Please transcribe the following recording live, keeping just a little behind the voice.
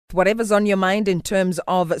Whatever's on your mind in terms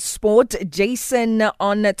of sport. Jason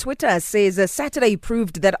on Twitter says Saturday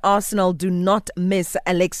proved that Arsenal do not miss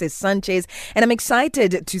Alexis Sanchez, and I'm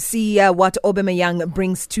excited to see what Aubameyang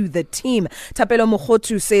brings to the team. Tapelo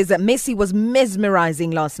Mohotu says Messi was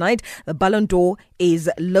mesmerizing last night. The Ballon d'Or is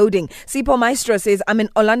loading. Sipo Maestro says I'm an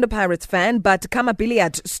Orlando Pirates fan, but Kama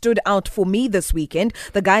Billiat stood out for me this weekend.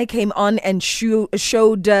 The guy came on and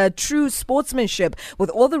showed true sportsmanship with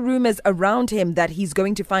all the rumors around him that he's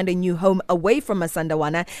going to find a new home away from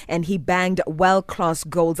Masandawana, and he banged world-class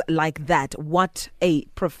goals like that. What a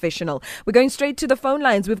professional. We're going straight to the phone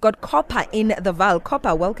lines. We've got Copper in the Val.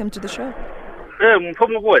 Copper, welcome to the show. Hey,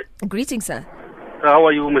 boy. Greetings, sir. How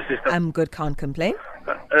are you, my sister? I'm good, can't complain.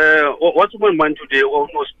 What's on my mind today on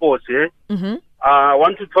sports, eh? Mm-hmm. I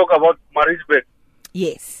want to talk about Maritzburg.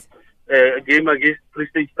 Yes. Game against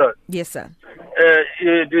Prestige Stars. Yes, sir.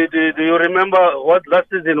 Do you remember what last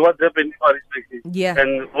season, what happened in Maritzburg? Yeah.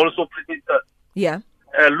 And also Prestige Stars. Yeah.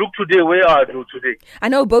 Look today, where are you today? I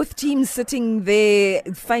know both teams sitting there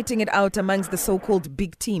fighting it out amongst the so-called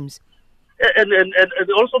big teams. And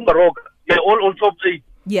also Morocco. They're all on top 8.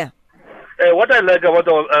 Yeah. What I like about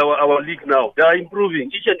our league now, they are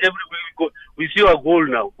improving. Each and every week we see a goal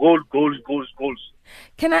now. Goals.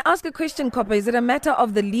 Can I ask a question, Copper? Is it a matter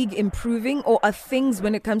of the league improving, or are things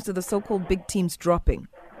when it comes to the so-called big teams dropping?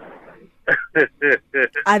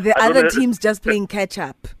 Are the other teams just playing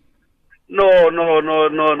catch-up? No. I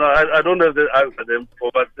don't have the answer them,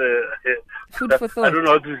 but food for thought. I don't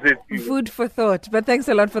know how to say it. Food for thought. But thanks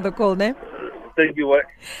a lot for the call, ne? Thank you.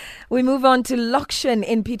 We move on to Lokshan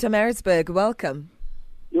in Pietermaritzburg. Welcome.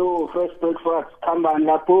 Yo, first breakfast. Kamban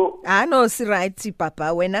lapo. I know, Siraiti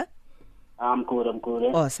Papa. Wena? I'm good.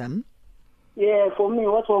 Awesome. Yeah, for me,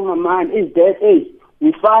 what's on my mind is that,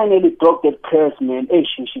 we finally dropped that curse, man.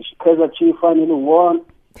 Kaizer Chiefs finally won.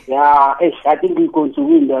 Yeah, I think we're going to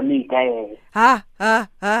win the league.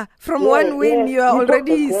 From one win, you are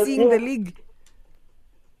already seeing the league.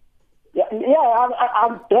 Yeah,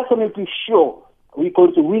 I'm definitely sure we're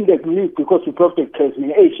going to win the league because we broke the curse,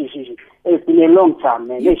 man. It's been a long time,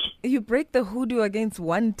 man. You break the hoodoo against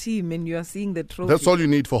one team and you are seeing the trophy. That's all you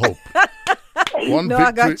need for hope. One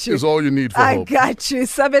victory is all you need for hope. I got you.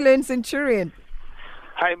 Sabelo and Centurion.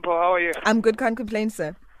 Hi, Mpo. How are you? I'm good. Can't complain,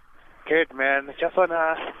 sir. Good, man. Just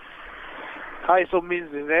wanna hi some means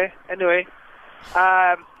there. Anyway,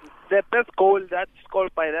 the best goal that's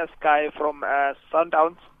scored by this guy from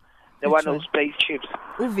Sundowns, one who plays Chiefs.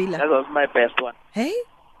 Uvila. That was my best one. Hey?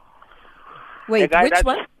 Wait, which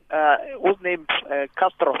one? Whose name?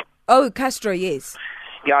 Castro. Oh, Castro, yes.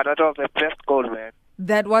 Yeah, that was the best goal, man.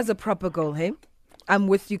 That was a proper goal, hey? I'm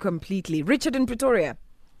with you completely. Richard in Pretoria.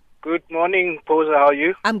 Good morning, Posa. How are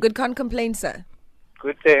you? I'm good. Can't complain, sir.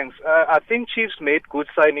 Good, thanks. I think Chiefs made good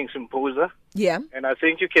signings in Posa. Yeah. And I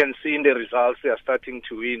think you can see in the results they are starting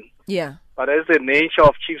to win. Yeah. But as the nature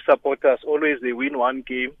of Chiefs supporters, always they win one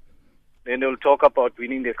game, then they'll talk about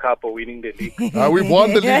winning the cup or winning the league. We've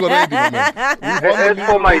won the league already, man. As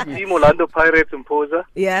for my team, Orlando Pirates in Posa,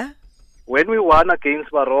 yeah. When we won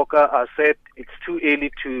against Morocco, I said it's too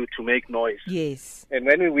early to make noise. Yes. And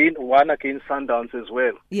when we won against Sundowns as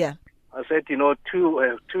well. Yeah. I said,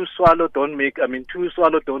 two swallow don't make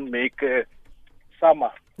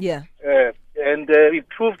summer. Yeah. And it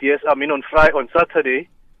proved, on Saturday,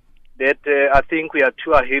 that I think we are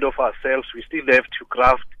too ahead of ourselves. We still have to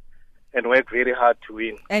craft and work very hard to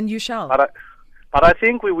win. And you shall. But I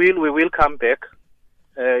think we will come back.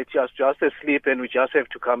 It's just a sleep, and we just have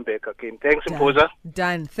to come back again. Thanks, Mposa.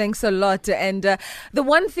 Done. Thanks a lot. And the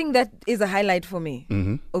one thing that is a highlight for me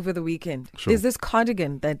over the weekend is this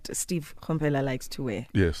cardigan that Steve Khompela likes to wear.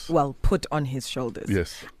 Yes. Well, put on his shoulders.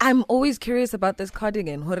 Yes. I'm always curious about this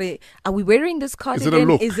cardigan. Are we wearing this cardigan? Is it a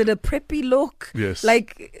look? Is it a preppy look? Yes.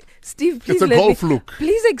 Like, Steve, please it's a golf look.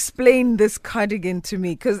 Please explain this cardigan to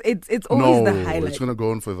me, because it's always the highlight. It's going to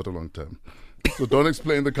go on for a very long time. So don't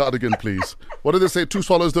explain the cardigan, please. What do they say? 2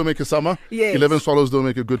 swallows don't make a summer? Yes. 11 swallows don't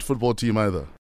make a good football team either.